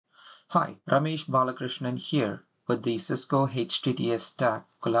Hi, Ramesh Balakrishnan here with the Cisco HTTS Stack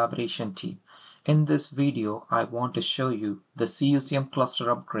collaboration team. In this video, I want to show you the CUCM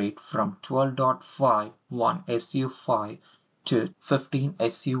cluster upgrade from 12.5.1 SU5 to 15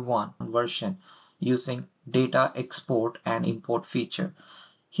 SU1 version using data export and import feature.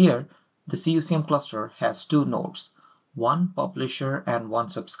 Here, the CUCM cluster has two nodes, one publisher and one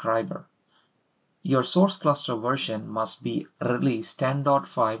subscriber. Your source cluster version must be release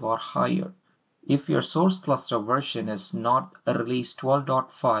 10.5 or higher. If your source cluster version is not release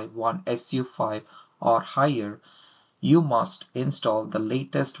 12.5.1 SU5 or higher, you must install the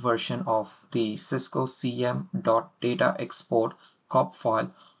latest version of the Cisco CM.data export COP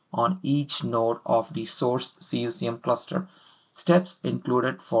file on each node of the source CUCM cluster. Steps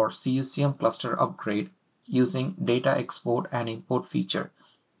included for CUCM cluster upgrade using data export and import feature.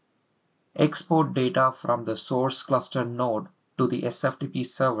 Export data from the source cluster node to the SFTP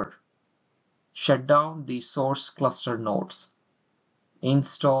server. Shut down the source cluster nodes.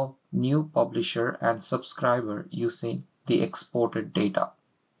 Install new publisher and subscriber using the exported data.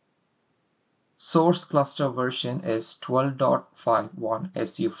 Source cluster version is 12.5.1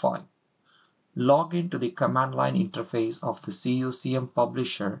 SU5. Log into the command line interface of the CUCM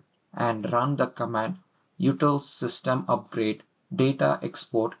publisher and run the command util system upgrade data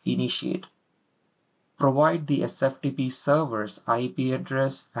export initiate. Provide the SFTP server's IP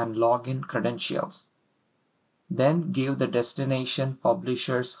address and login credentials. Then give the destination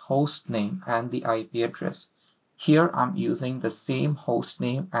publisher's host name and the IP address. Here I'm using the same host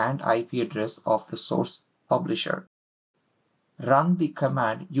name and IP address of the source publisher. Run the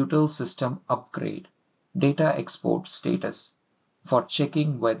command util system upgrade data export status for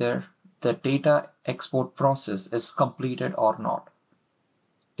checking whether the data export process is completed or not.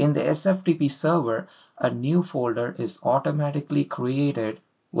 In the SFTP server, a new folder is automatically created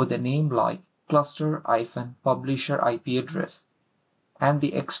with a name like cluster-publisher IP address, and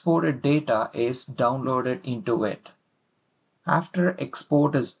the exported data is downloaded into it. After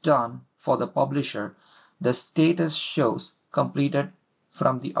export is done for the publisher, the status shows completed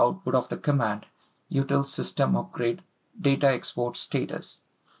from the output of the command util system upgrade data export status.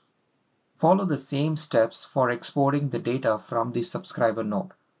 Follow the same steps for exporting the data from the subscriber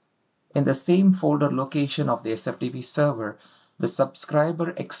node. In the same folder location of the SFTP server, the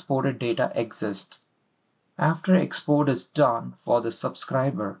subscriber exported data exists. After export is done for the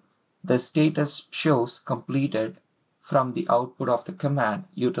subscriber, the status shows completed from the output of the command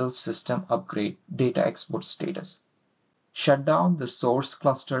util system upgrade data export status. Shut down the source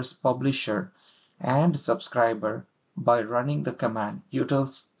cluster's publisher and subscriber by running the command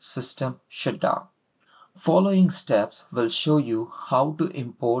util system shutdown. Following steps will show you how to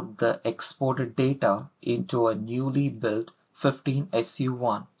import the exported data into a newly built 15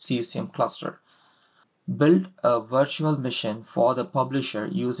 SU1 CUCM cluster. Build a virtual machine for the publisher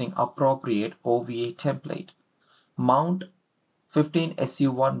using appropriate OVA template. Mount 15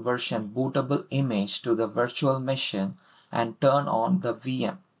 SU1 version bootable image to the virtual machine and turn on the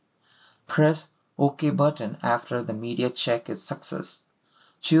VM. Press OK button after the media check is success.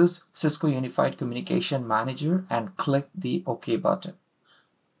 Choose Cisco Unified Communications Manager and click the OK button.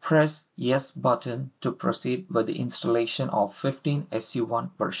 Press Yes button to proceed with the installation of 15 SU1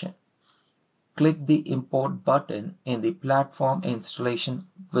 version. Click the Import button in the Platform Installation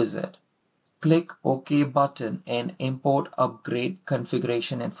Wizard. Click OK button and import upgrade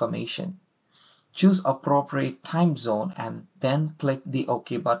configuration information. Choose appropriate time zone and then click the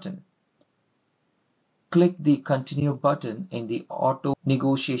OK button. Click the Continue button in the Auto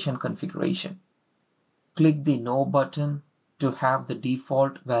Negotiation configuration. Click the No button to have the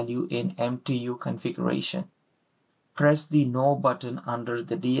default value in MTU configuration. Press the No button under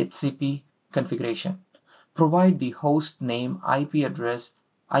the DHCP configuration. Provide the host name, IP address,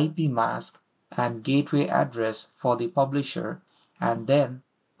 IP mask, and gateway address for the publisher and then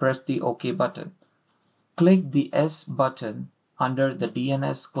press the OK button. Click the S button under the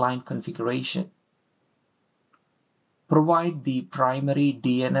DNS client configuration. Provide the primary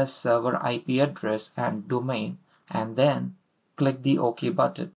DNS server IP address and domain and then click the OK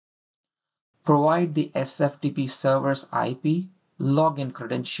button. Provide the SFTP server's IP, login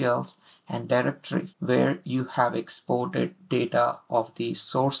credentials, and directory where you have exported data of the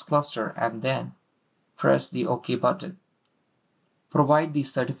source cluster and then press the OK button. Provide the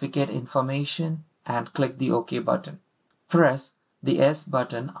certificate information and click the OK button. Press the S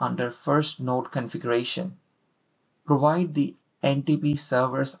button under first node configuration. Provide the NTP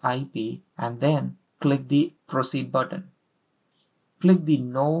server's IP and then click the Proceed button. Click the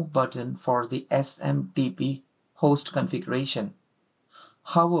No button for the SMTP host configuration.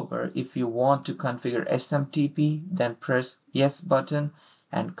 However, if you want to configure SMTP, then press Yes button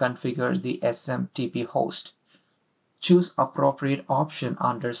and configure the SMTP host. Choose appropriate option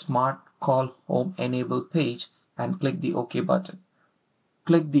under Smart Call Home Enable page and click the OK button.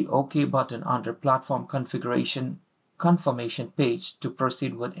 Click the OK button under Platform Configuration Confirmation page to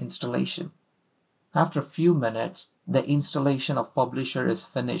proceed with installation. After a few minutes, the installation of Publisher is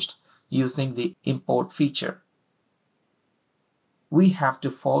finished using the import feature. We have to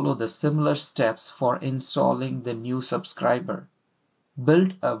follow the similar steps for installing the new subscriber.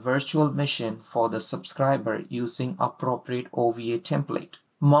 Build a virtual machine for the subscriber using appropriate OVA template.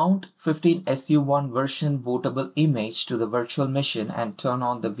 Mount 15SU1 version bootable image to the virtual machine and turn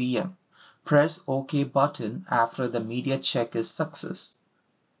on the VM. Press OK button after the media check is success.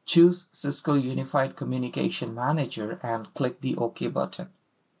 Choose Cisco Unified Communications Manager and click the OK button.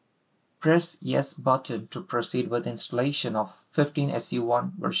 Press Yes button to proceed with installation of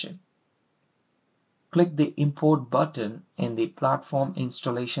 15SU1 version. Click the Import button in the Platform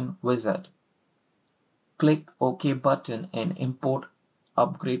Installation Wizard. Click OK button in Import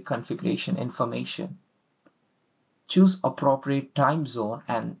Upgrade Configuration Information. Choose appropriate time zone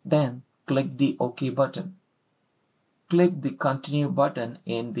and then click the OK button. Click the Continue button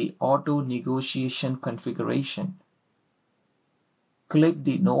in the Auto Negotiation configuration. Click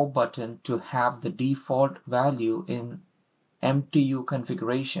the No button to have the default value in MTU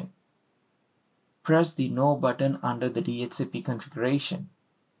configuration. Press the No button under the DHCP configuration.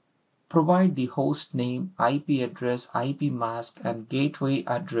 Provide the host name, IP address, IP mask, and gateway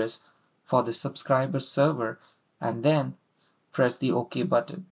address for the subscriber server and then press the OK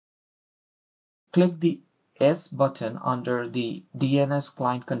button. Click the S button under the DNS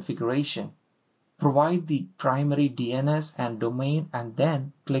client configuration. Provide the primary DNS and domain and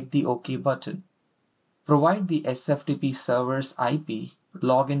then click the OK button. Provide the SFTP server's IP,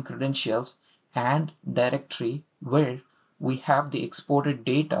 login credentials, and directory where we have the exported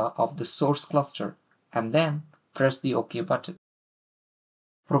data of the source cluster and then press the OK button.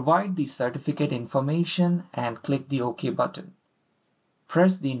 Provide the certificate information and click the OK button.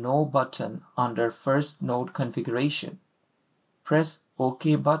 Press the No button under First Node configuration. Press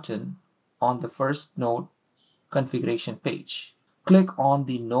OK button on the First Node configuration page. Click on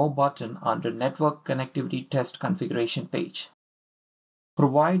the No button under Network Connectivity Test configuration page.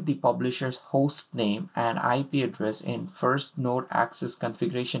 Provide the publisher's host name and IP address in First Node Access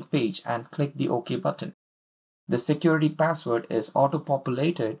configuration page and click the OK button. The security password is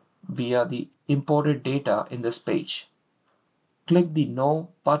auto-populated via the imported data in this page. Click the No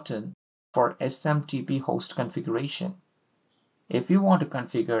button for SMTP host configuration. If you want to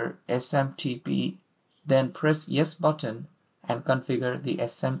configure SMTP, then press Yes button and configure the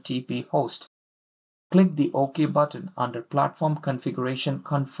SMTP host. Click the OK button under Platform Configuration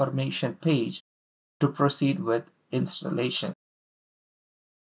Confirmation page to proceed with installation.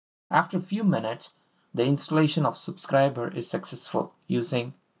 After a few minutes, the installation of subscriber is successful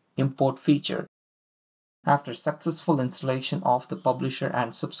using import feature. After successful installation of the publisher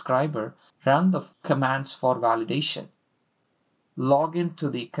and subscriber, run the commands for validation. Log into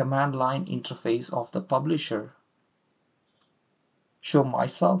the command line interface of the publisher. Show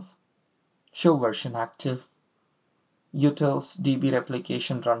myself, show version active, utils DB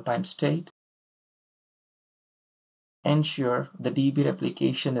replication runtime state. Ensure the DB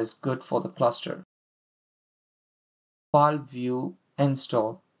replication is good for the cluster. File view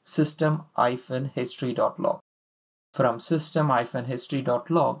install system-history.log. From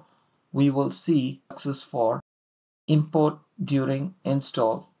system-history.log, we will see success for import during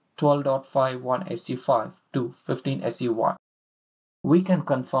install 12.51 SU5 to 15 SU1. We can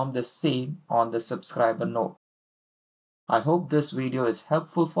confirm the same on the subscriber node. I hope this video is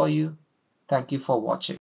helpful for you. Thank you for watching.